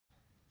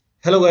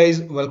Hello guys,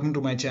 welcome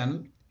to my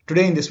channel.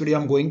 Today in this video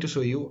I'm going to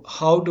show you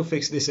how to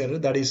fix this error,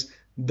 that is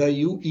the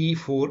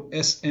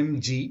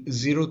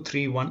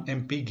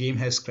UE4-SMG031MP game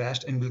has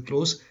crashed and will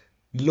close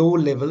low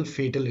level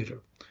fatal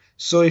error.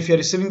 So if you're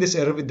receiving this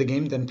error with the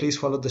game, then please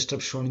follow the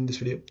steps shown in this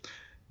video.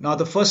 Now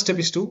the first step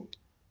is to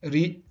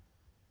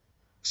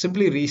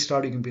simply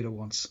restart your computer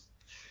once,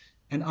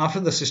 and after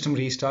the system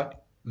restart,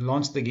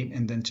 launch the game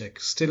and then check.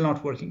 Still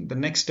not working. The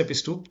next step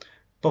is to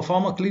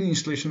perform a clean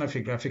installation of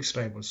your graphics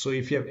driver. So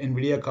if you have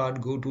NVIDIA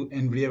card, go to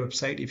NVIDIA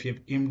website. If you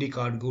have AMD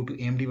card, go to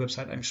AMD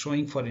website. I'm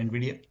showing for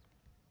NVIDIA.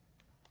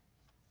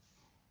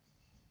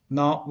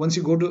 Now, once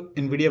you go to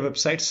NVIDIA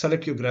website,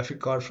 select your graphic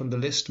card from the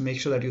list. Make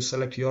sure that you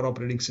select your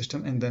operating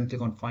system and then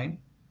click on Find.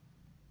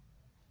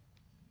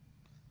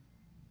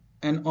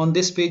 And on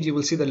this page, you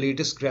will see the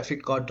latest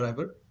graphic card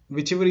driver.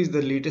 Whichever is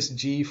the latest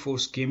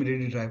GeForce Game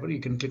Ready driver, you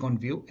can click on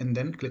View and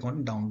then click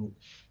on Download.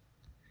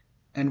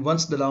 And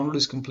once the download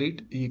is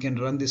complete, you can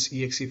run this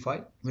exe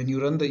file. When you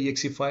run the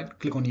exe file,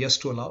 click on Yes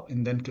to allow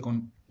and then click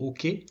on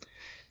OK.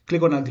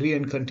 Click on Agree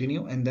and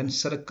Continue and then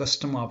select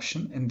Custom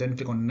option and then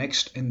click on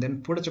Next and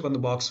then put a check on the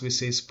box which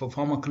says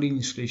Perform a clean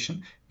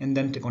installation and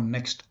then click on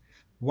Next.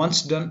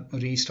 Once done,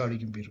 restart your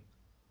computer.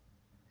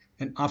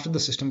 And after the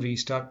system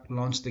restart,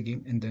 launch the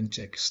game and then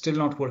check. Still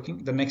not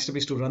working. The next step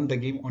is to run the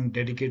game on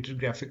dedicated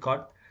graphic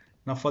card.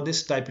 Now for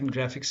this, type in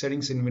graphics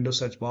settings in Windows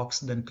search box,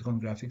 then click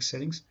on graphics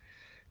settings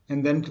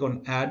and then click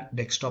on add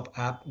desktop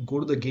app. Go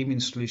to the game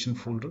installation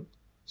folder.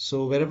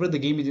 So wherever the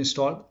game is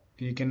installed,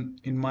 you can,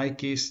 in my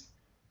case,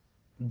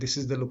 this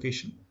is the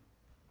location.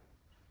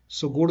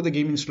 So go to the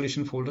game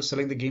installation folder,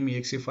 select the game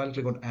exe file,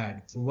 click on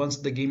add. Once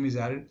the game is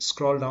added,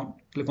 scroll down,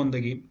 click on the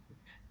game.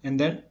 And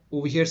then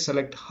over here,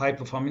 select high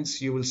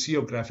performance. You will see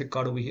your graphic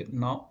card over here.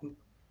 Now,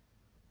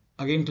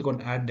 again, click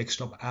on add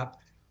desktop app,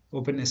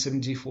 open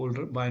SMG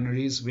folder,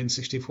 binaries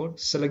Win64,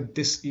 select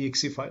this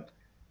exe file,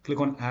 click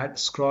on add,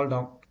 scroll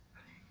down,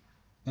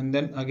 and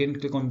then again,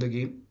 click on the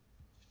game,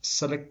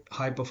 select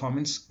high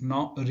performance.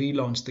 Now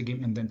relaunch the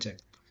game and then check.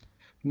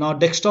 Now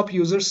desktop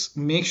users,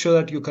 make sure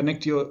that you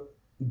connect your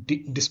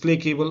display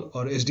cable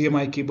or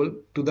HDMI cable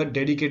to the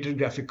dedicated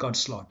graphic card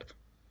slot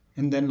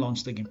and then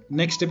launch the game.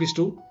 Next step is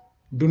to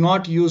do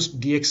not use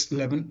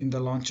DX11 in the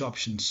launch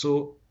option.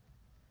 So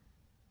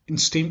in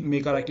Steam,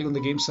 make a right click on the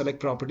game, select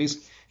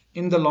properties.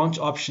 In the launch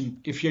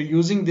option, if you're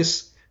using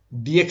this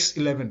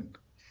DX11,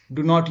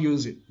 do not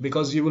use it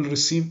because you will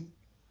receive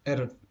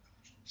error.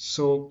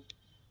 So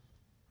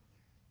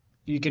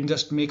you can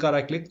just make a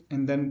right click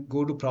and then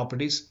go to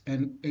properties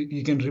and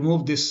you can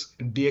remove this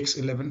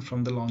DX11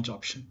 from the launch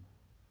option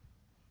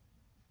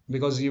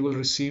because you will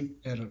receive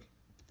error.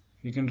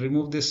 You can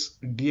remove this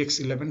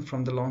DX11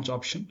 from the launch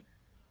option.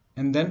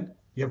 And then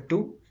you have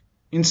to,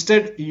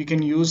 instead you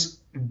can use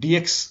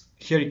DX.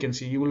 Here you can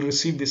see you will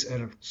receive this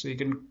error. So you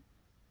can,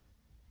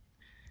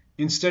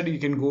 instead you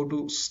can go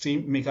to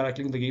Steam, make a right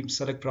click on the game,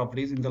 select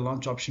properties, in the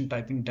launch option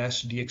type in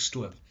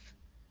 -DX12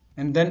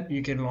 and then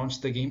you can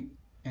launch the game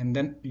and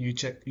then you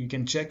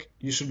can check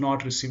you should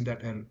not receive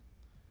that error.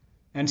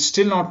 And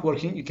still not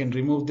working, you can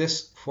remove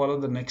this, follow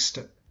the next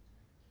step.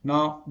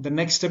 Now the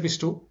next step is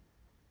to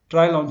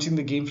try launching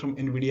the game from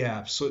NVIDIA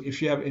app. So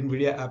if you have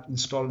NVIDIA app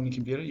installed on your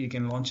computer, you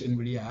can launch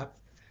NVIDIA app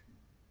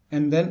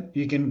and then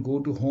you can go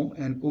to home,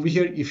 and over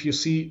here if you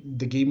see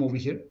the game over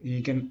here,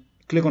 you can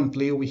click on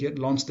play over here,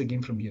 launch the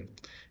game from here.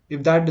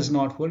 If that does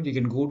not work, you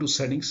can go to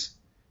settings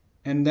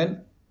and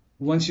then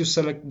once you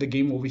select the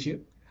game over here,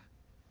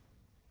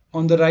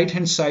 on the right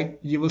hand side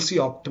you will see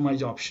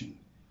optimize option.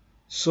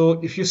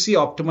 So if you see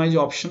optimize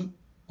option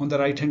on the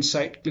right hand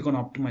side, click on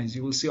optimize.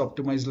 You will see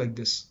optimize like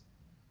this.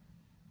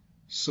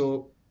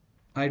 So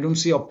I don't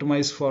see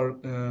optimize for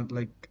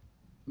like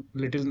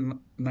Little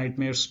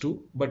Nightmares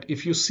 2, but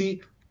if you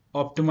see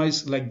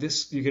optimize like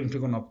this, you can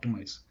click on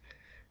optimize.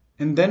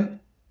 And then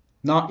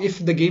now if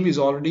the game is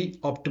already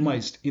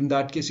optimized, in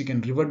that case you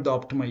can revert the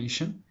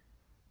optimization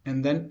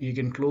and then you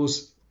can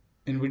close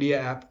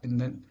NVIDIA app and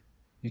then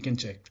you can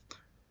check.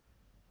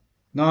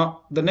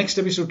 Now the next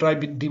step is to try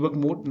debug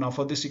mode. Now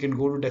for this you can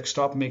go to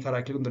desktop, make a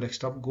right click on the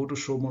desktop, go to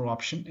show more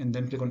option and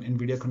then click on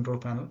NVIDIA control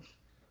panel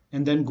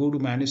and then go to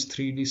manage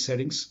 3D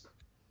settings.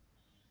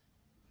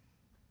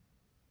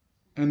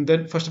 And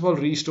then first of all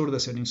restore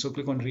the settings. So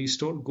click on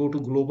restore, go to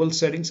global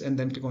settings and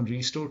then click on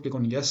restore, click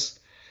on yes.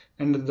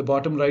 And at the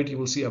bottom right you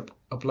will see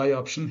apply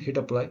option, hit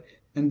apply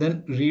and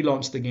then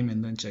relaunch the game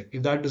and then check.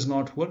 If that does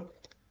not work,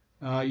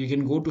 you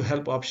can go to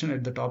help option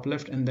at the top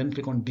left and then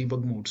click on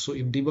debug mode. So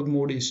if debug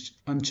mode is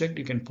unchecked,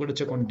 you can put a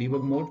check on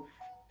debug mode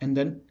and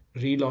then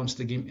relaunch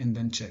the game and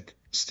then check.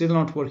 Still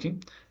not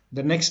working.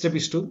 The next step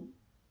is to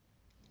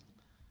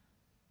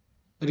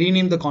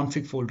rename the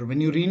config folder.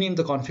 When you rename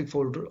the config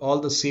folder, all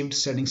the saved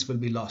settings will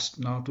be lost.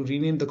 Now to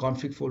rename the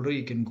config folder,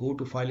 you can go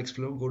to File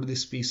Explorer, go to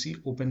this PC,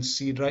 open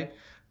C drive.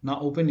 Now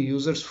open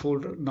users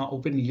folder. Now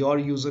open your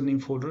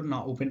username folder.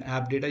 Now open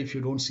app data. If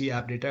you don't see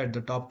app data at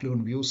the top, click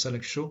on view,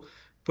 select show,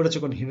 put a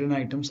check on hidden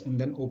items and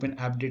then open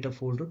app data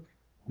folder,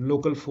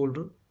 local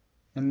folder,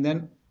 and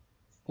then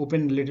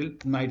open Little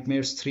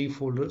Nightmares 3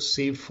 folder,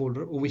 saved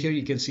folder. Over here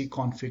you can see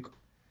config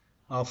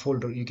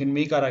folder. You can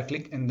make a right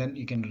click and then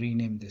you can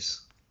rename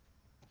this.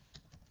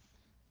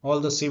 All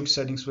the saved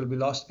settings will be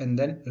lost, and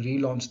then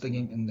relaunch the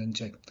game and then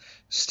check.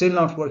 Still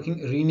not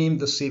working, rename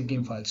the save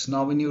game files.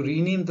 Now when you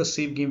rename the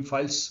save game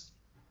files,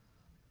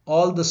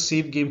 all the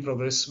save game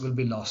progress will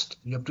be lost.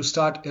 You have to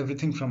start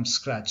everything from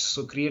scratch.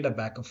 So create a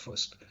backup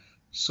first.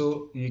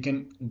 So you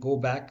can go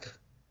back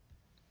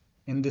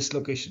in this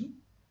location,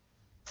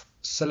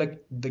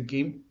 select the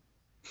game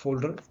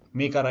folder,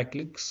 make a right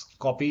clicks,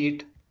 copy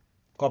it,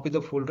 copy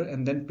the folder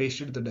and then paste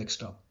it to the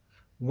desktop.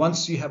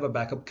 Once you have a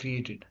backup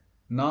created,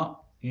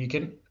 now you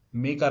can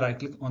make a right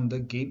click on the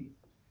game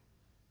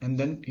and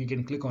then you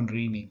can click on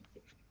rename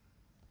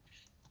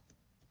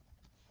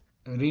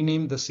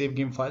the save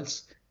game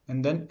files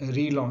and then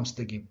relaunch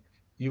the game.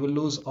 You will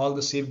lose all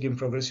the save game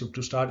progress. You have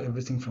to start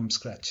everything from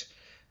scratch.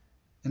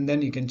 And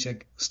then you can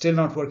check. Still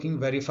not working,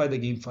 verify the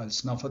game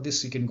files. Now for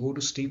this you can go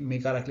to Steam,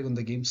 make a right click on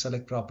the game,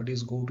 select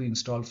properties, go to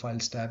install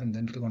files tab and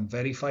then click on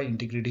verify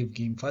integrity of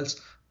game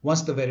files.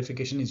 Once the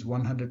verification is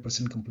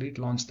 100% complete,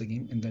 launch the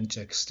game and then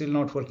check. Still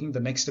not working. The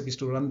next step is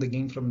to run the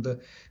game from the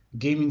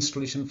game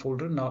installation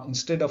folder. Now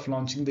instead of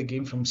launching the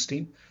game from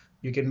Steam,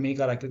 you can make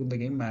a right click on the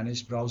game,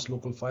 manage, browse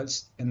local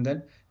files and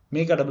then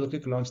make a double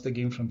click, launch the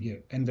game from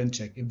here and then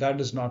check. If that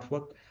does not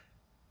work,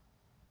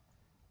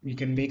 you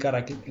can make a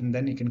right click and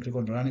then you can click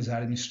on run as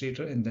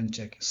administrator and then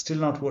check. Still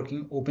not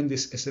working, open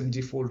this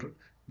SMG folder,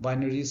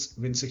 binaries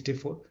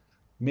win64,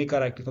 make a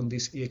right click on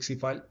this exe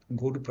file,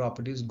 go to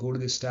properties, go to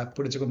this tab,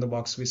 put a check on the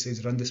box which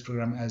says run this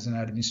program as an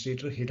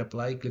administrator, hit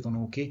apply, click on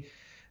OK,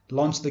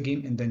 launch the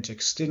game and then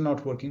check. Still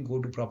not working, go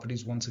to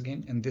properties once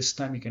again and this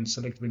time you can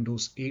select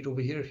Windows 8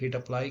 over here, hit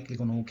apply, click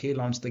on OK,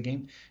 launch the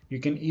game. You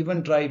can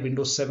even try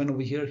Windows 7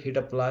 over here, hit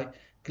apply,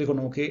 click on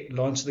OK,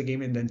 launch the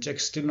game and then check.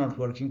 Still not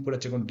working, put a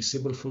check on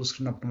disable full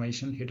screen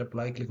optimization, hit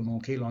apply, click on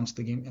OK, launch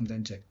the game and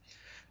then check.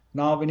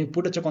 Now when you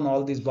put a check on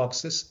all these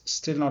boxes,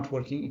 still not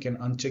working, you can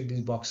uncheck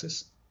these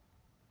boxes,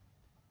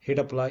 hit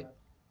apply,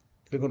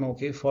 click on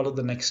OK, follow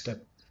the next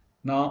step.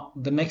 Now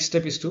the next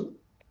step is to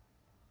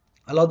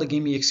allow the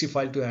game exe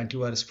file to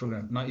antivirus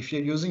program. Now if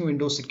you're using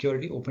Windows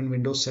security, open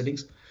Windows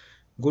settings,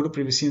 go to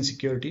privacy and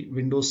security,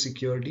 Windows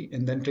security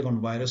and then click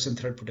on virus and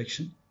threat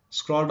protection.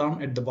 Scroll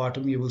down at the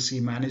bottom, you will see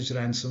manage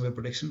ransomware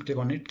protection. Click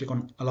on it, click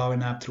on allow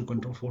an app through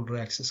control folder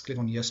access, click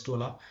on yes to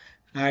allow,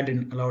 add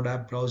in allowed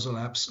app, browser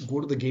apps, go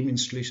to the game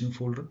installation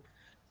folder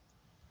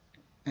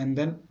and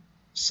then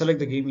select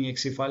the game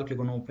exe file, click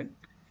on open.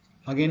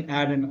 Again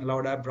add in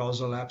allowed app,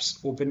 browser apps,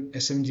 open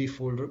SMG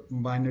folder,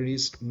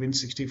 binaries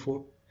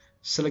win64,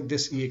 select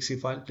this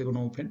exe file, click on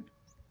open.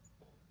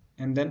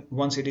 And then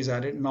once it is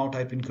added, now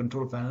type in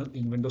control panel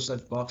in Windows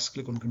search box,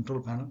 click on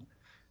control panel,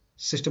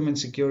 system and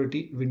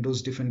security,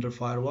 Windows Defender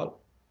Firewall,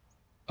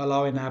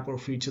 allow an app or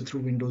feature through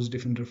Windows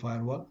Defender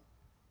Firewall,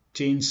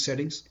 change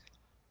settings,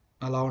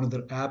 allow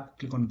another app,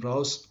 click on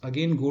browse,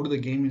 again go to the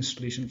game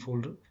installation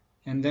folder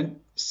and then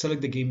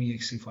select the game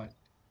exe file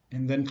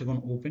and then click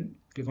on open,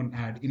 click on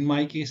add. In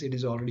my case it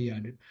is already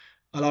added.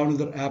 Allow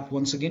another app,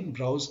 once again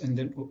browse and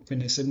then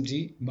open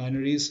SMG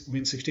binaries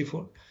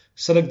win64,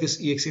 select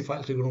this exe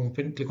file, click on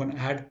open, click on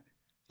add.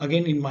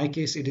 Again in my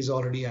case it is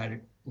already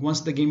added.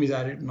 Once the game is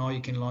added, now you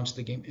can launch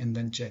the game and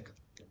then check.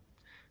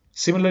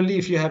 Similarly,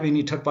 if you have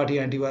any third-party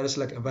antivirus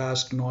like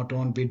Avast,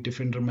 Norton,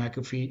 Bitdefender,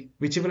 McAfee,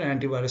 whichever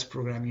antivirus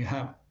program you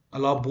have,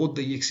 allow both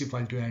the exe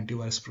file to your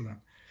antivirus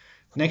program.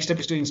 Next step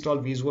is to install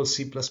Visual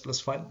C++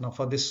 file. Now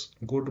for this,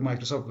 go to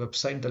Microsoft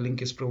website. The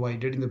link is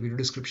provided in the video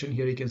description.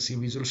 Here you can see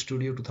Visual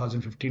Studio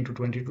 2015 to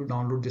 22.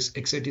 Download this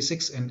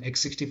x86 and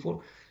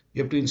x64.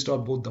 You have to install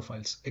both the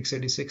files,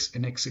 x86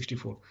 and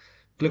x64.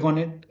 Click on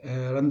it,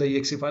 run the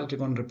exe file,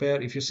 click on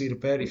repair. If you see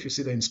repair, if you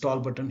see the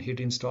install button,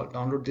 hit install.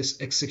 Download this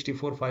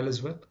x64 file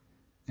as well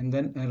and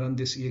then run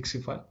this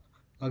exe file.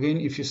 Again,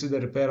 if you see the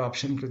repair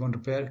option, click on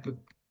repair.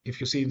 If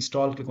you see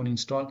install, click on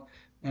install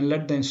and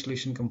let the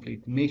installation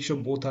complete. Make sure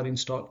both are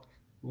installed.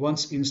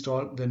 Once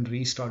installed, then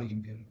restart your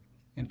computer.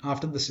 And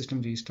after the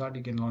system restart,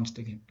 you can launch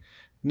the game.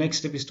 Next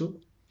step is to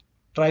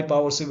try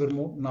power saver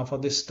mode. Now for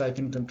this, type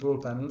in control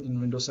panel in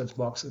Windows search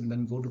box and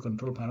then go to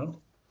control panel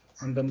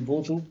and then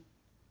go to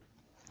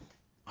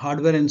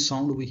hardware and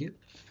sound over here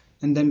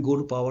and then go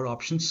to power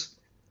options.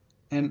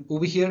 And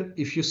over here,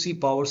 if you see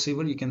power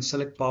saver, you can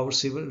select power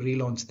saver,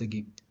 relaunch the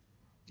game.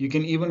 You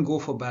can even go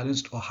for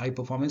balanced or high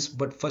performance,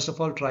 but first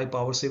of all, try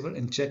power saver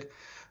and check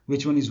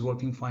which one is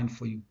working fine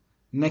for you.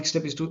 Next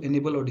step is to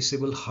enable or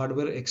disable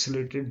hardware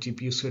accelerated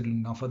GPU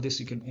scheduling. Now for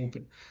this, you can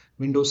open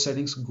Windows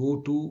settings,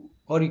 go to,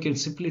 or you can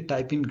simply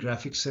type in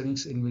graphics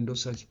settings in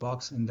Windows search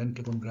box and then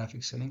click on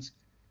graphics settings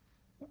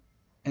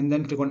and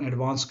then click on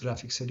advanced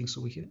graphics settings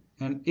over here.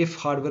 And if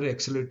hardware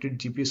accelerated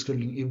GPU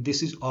scheduling, if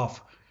this is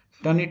off,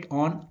 turn it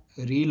on,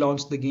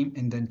 relaunch the game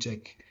and then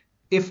check.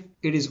 If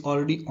it is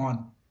already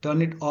on,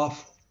 turn it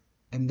off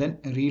and then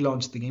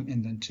relaunch the game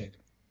and then check.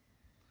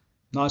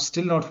 Now it's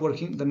still not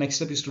working. The next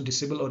step is to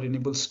disable or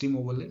enable Steam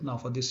overlay. Now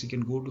for this, you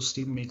can go to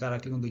Steam, make a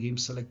right click on the game,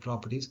 select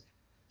properties.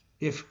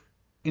 If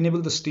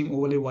enable the Steam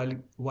overlay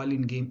while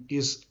in game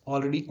is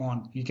already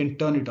on, you can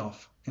turn it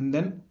off and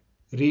then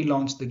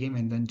relaunch the game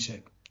and then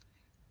check.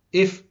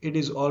 If it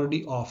is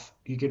already off,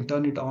 you can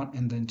turn it on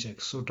and then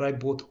check. So try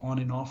both on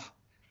and off.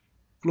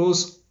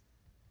 Close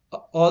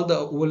all the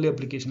overlay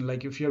application.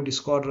 Like if you have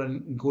Discord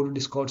running, go to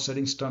Discord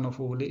settings, turn off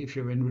overlay. If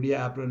you have NVIDIA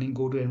app running,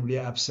 go to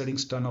NVIDIA app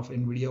settings, turn off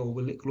NVIDIA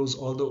overlay. Close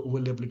all the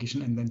overlay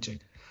application and then check.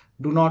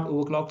 Do not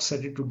overclock,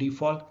 set it to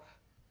default.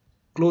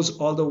 Close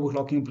all the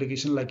overclocking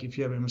application, like if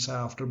you have MSI,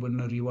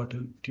 Afterburner, Riva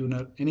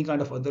Tuner, any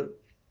kind of other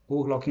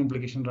overclocking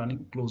application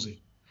running, close it.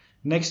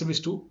 Next step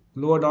is to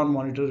lower down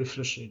monitor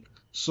refresh rate.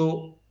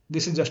 So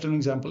this is just an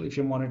example. If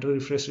your monitor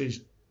refresh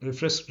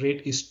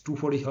rate is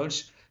 240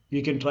 Hz,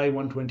 you can try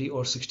 120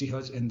 or 60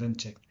 Hz and then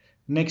check.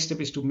 Next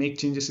step is to make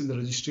changes in the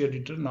registry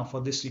editor. Now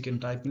for this, you can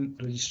type in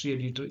registry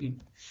editor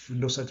in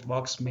Windows search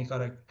box,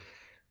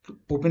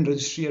 open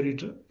registry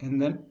editor,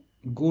 and then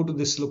go to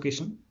this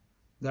location,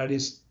 that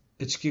is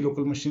HK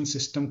local machine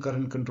system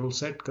current control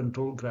set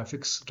control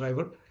graphics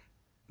driver.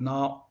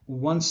 Now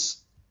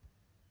once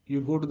you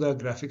go to the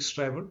graphics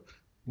driver,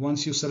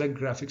 once you select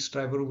graphics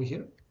driver over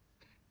here,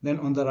 then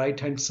on the right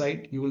hand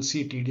side you will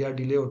see TDR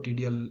delay or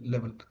TDR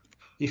level.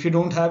 If you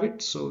don't have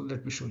it, so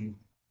let me show you,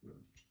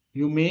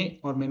 you may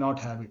or may not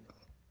have it.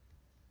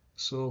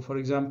 So for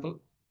example,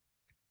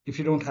 if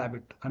you don't have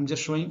it, I'm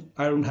just showing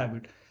I don't have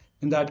it.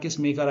 In that case,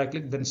 make a right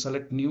click, then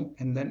select new,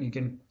 and then you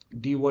can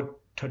dword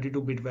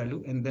 32-bit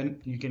value, and then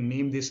you can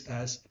name this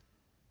as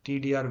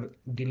TDR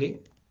delay,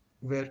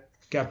 where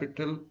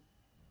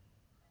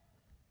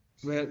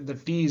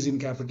the T is in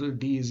capital,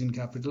 D is in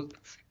capital,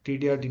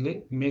 TDR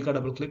delay. Make a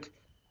double click.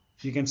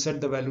 You can set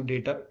the value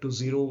data to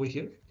 0 over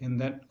here and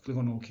then click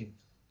on OK.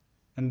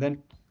 And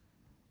then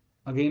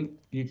again,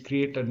 you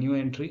create a new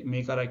entry,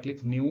 make a right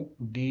click, new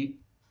dword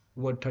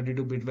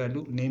 32-bit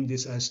value, name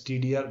this as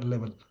TDR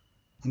level,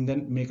 and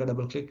then make a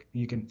double click.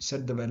 You can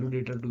set the value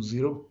data to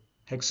 0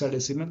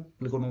 hexadecimal,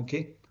 click on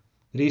OK,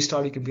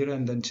 restart your computer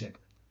and then check.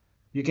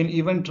 You can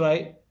even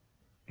try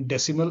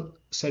decimal,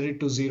 set it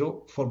to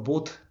 0 for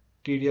both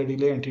TDR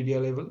delay and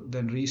TDR level,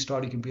 then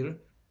restart your computer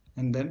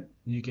and then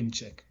you can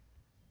check.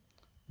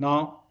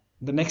 Now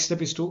the next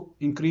step is to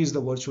increase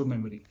the virtual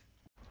memory.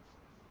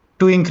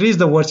 To increase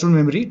the virtual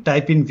memory,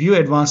 type in View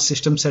Advanced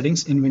System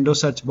Settings in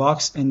Windows search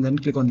box and then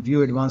click on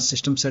View Advanced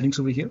System Settings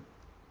over here.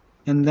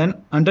 And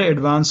then under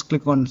Advanced,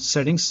 click on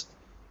Settings,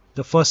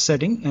 the first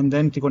setting, and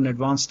then click on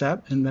Advanced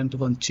tab and then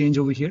click on Change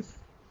over here.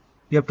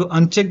 You have to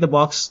uncheck the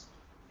box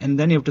and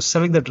then you have to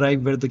select the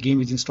drive where the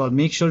game is installed.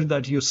 Make sure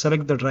that you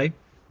select the drive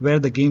where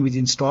the game is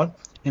installed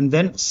and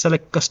then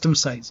select custom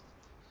size.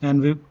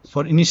 And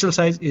for initial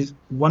size is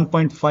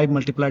 1.5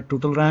 multiplied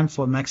total RAM,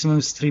 for maximum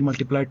is 3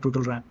 multiplied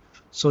total RAM.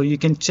 So you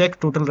can check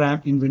total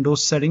RAM in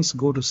Windows settings,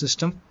 go to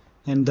system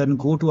and then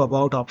go to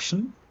about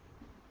option.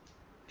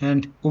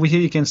 And over here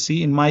you can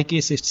see in my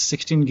case it's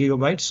 16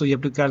 gigabytes. So you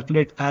have to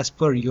calculate as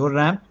per your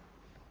RAM.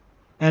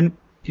 And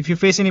if you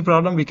face any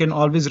problem, we can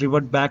always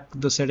revert back to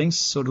the settings.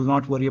 So do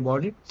not worry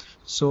about it.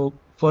 So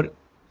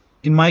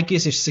in my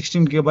case, it's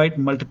 16 gigabyte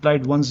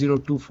multiplied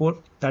 1024.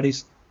 That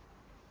is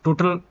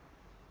total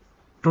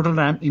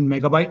RAM in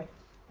megabyte.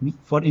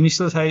 For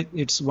initial size,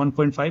 it's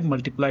 1.5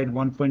 multiplied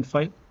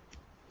 1.5.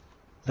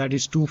 That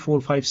is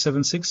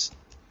 24576.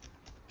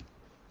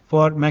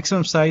 For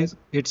maximum size,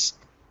 it's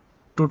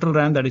total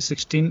RAM, that is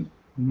 16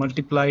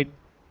 multiplied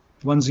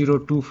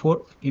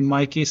 1024. In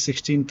my case,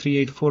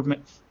 16384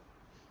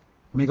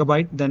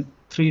 megabyte. Then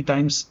 3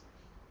 times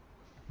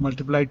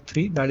multiplied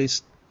 3, that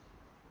is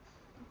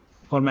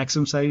for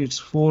maximum size it's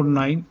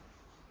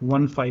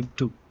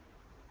 49152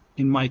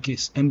 in my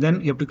case. And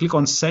then you have to click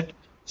on set.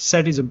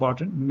 Set is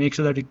important. Make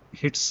sure that it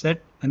hits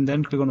set and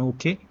then click on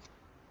OK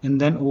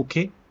and then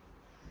OK.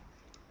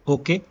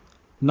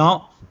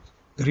 Now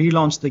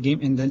relaunch the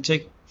game and then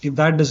check. If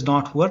that does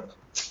not work,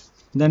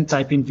 then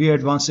type in View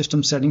Advanced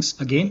System Settings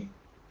again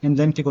and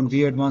then click on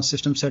View Advanced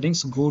System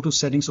Settings. Go to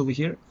settings over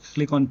here,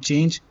 click on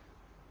change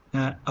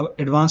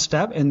advanced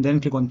tab and then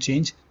click on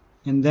change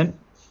and then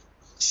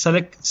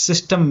select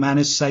system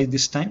manage size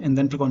this time and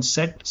then click on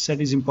set.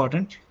 Set is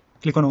important.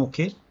 Click on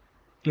OK.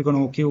 Click on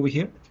OK over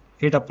here.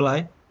 Hit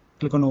apply.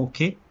 Click on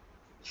OK.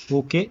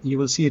 OK. You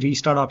will see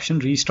restart option.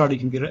 Restart your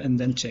computer and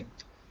then check.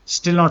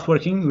 Still not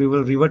working. We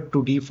will revert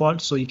to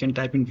default. So you can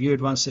type in View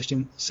Advanced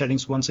System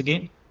Settings once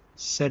again.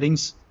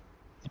 Settings,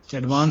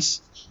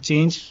 Advanced,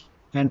 change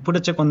and put a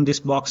check on this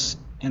box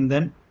and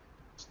then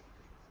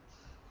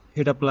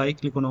hit apply.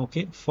 Click on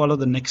OK. Follow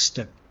the next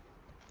step.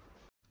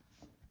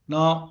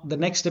 Now the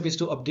next step is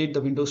to update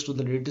the Windows to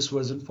the latest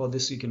version. For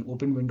this, you can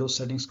open Windows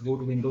settings, go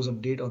to Windows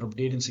Update or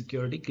Update in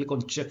Security, click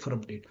on Check for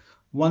Update.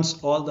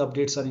 Once all the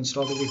updates are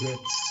installed over here,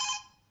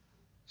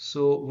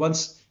 so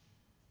once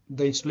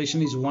the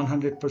installation is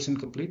 100%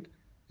 complete,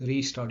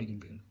 restart your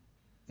computer.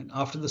 And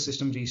after the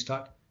system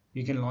restart,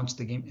 you can launch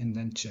the game and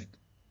then check.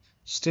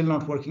 Still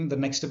not working. The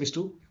next step is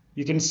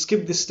you can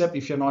skip this step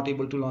if you're not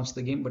able to launch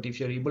the game, but if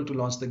you're able to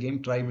launch the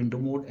game, try window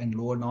mode and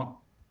lower down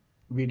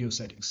video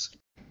settings.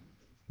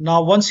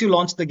 Now once you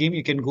launch the game,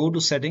 you can go to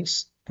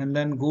settings and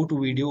then go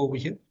to video over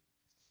here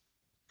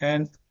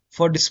And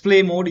for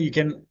display mode, you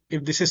can,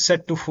 if this is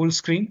set to full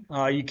screen,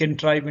 you can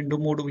try window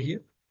mode over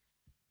here.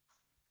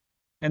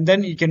 And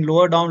then you can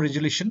lower down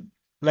resolution.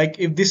 Like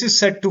if this is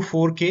set to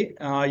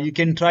 4K, you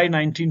can try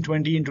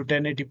 1920 into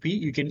 1080p.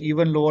 You can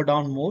even lower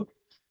down more.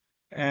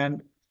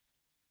 And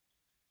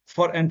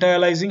for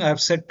anti-aliasing, I have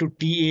set to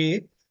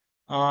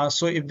TAA.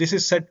 So if this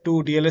is set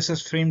to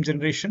DLSS frame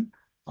generation,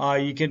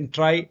 you can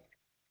try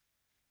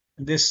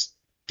this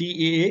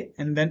TAA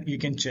and then you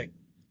can check.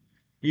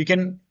 You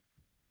can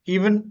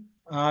even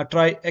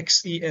try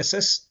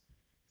XESS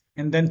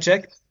and then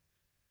check.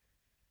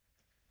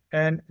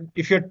 And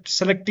if you're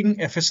selecting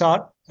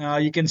FSR,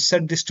 you can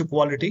set this to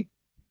quality.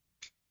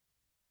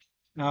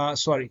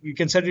 Sorry, you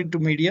can set it to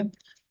medium.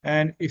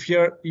 And if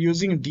you're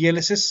using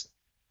DLSS,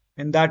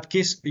 in that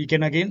case, you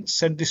can again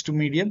set this to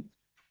medium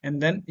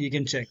and then you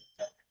can check.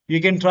 You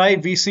can try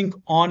VSync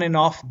on and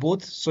off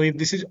both. So if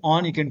this is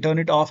on, you can turn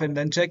it off and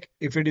then check.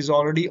 If it is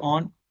already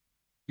on,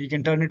 you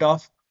can turn it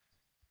off.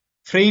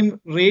 Frame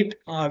rate,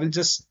 I will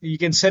just, you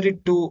can set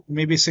it to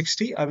maybe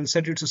 60. I will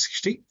set it to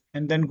 60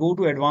 and then go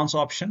to advanced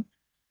option,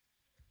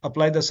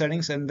 apply the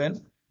settings, and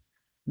then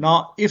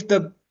now if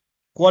the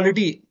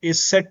quality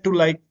is set to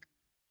like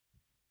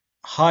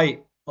high,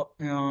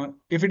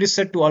 if it is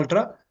set to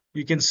ultra,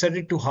 you can set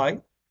it to high.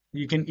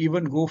 You can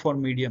even go for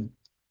medium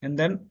and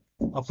then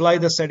apply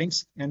the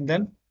settings and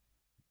then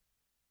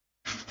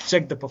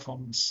check the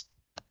performance.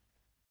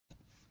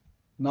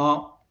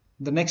 Now,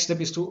 the next step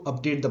is to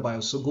update the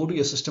BIOS. So go to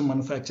your system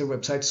manufacturer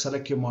website,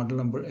 select your model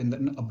number, and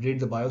then update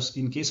the BIOS.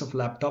 In case of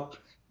laptop,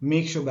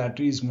 make sure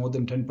battery is more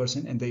than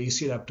 10% and the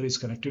AC adapter is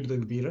connected to the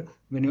computer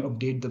when you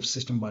update the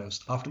system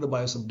BIOS. After the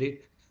BIOS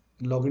update,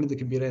 log into the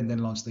computer and then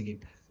launch the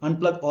game.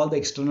 Unplug all the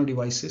external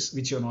devices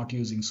which you're not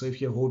using. So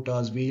if you have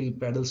HOTAS, wheel,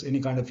 pedals, any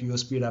kind of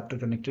USB adapter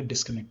connected,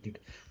 disconnect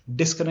it.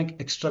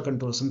 Disconnect extra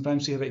controller.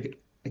 Sometimes you have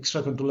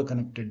extra controller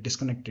connected,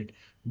 disconnected.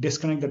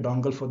 Disconnect the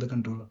dongle for the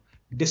controller.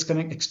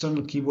 Disconnect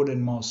external keyboard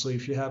and mouse. So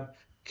if you have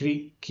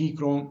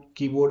Keychron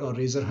keyboard or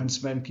Razer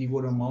Huntsman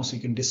keyboard or mouse,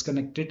 you can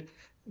disconnect it.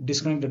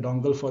 Disconnect the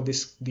dongle for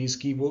these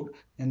keyboard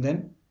and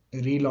then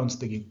relaunch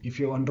the game. If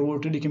you have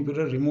undervolted your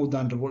computer, remove the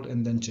undervolt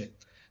and then check.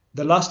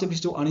 The last step is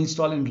to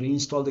uninstall and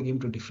reinstall the game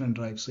to different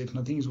drives. So if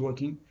nothing is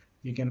working,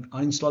 you can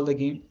uninstall the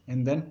game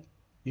and then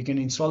you can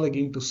install the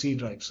game to C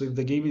drive. So if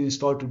the game is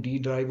installed to D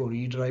drive or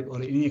E drive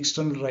or any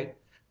external drive,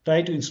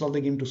 try to install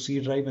the game to C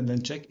drive and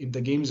then check. If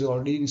the game is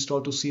already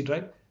installed to C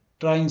drive,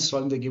 try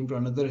installing the game to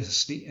another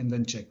SSD and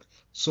then check.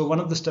 So one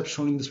of the steps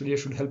shown in this video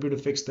should help you to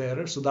fix the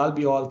error. So that'll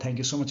be all. Thank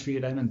you so much for your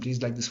time and please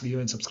like this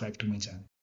video and subscribe to my channel.